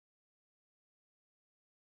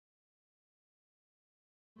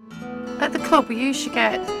At the club we usually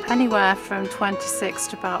get anywhere from 26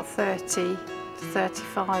 to about 30 to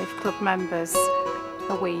 35 club members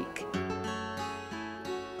a week.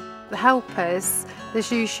 The helpers,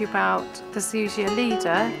 there's usually a leader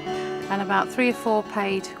and about 3 or 4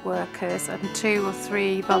 paid workers and 2 or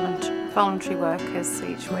 3 voluntary workers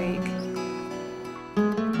each week.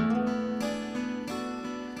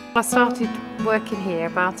 I started working here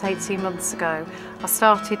about 18 months ago. I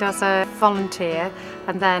started as a volunteer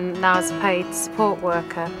and then now as a paid support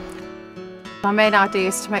worker. My main idea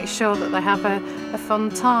is to make sure that they have a fun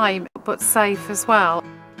time but safe as well.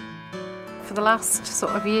 For the last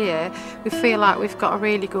sort of year we feel like we've got a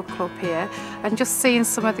really good club here, and just seeing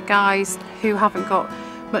some of the guys who haven't got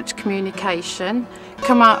much communication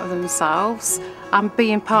come out of themselves and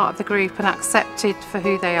being part of the group and accepted for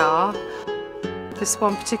who they are. This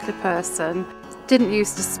one particular person didn't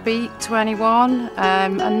used to speak to anyone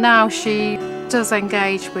and now she does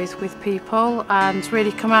engage with people and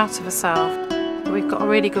really come out of herself. We've got a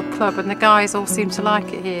really good club and the guys all seem to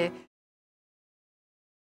like it here.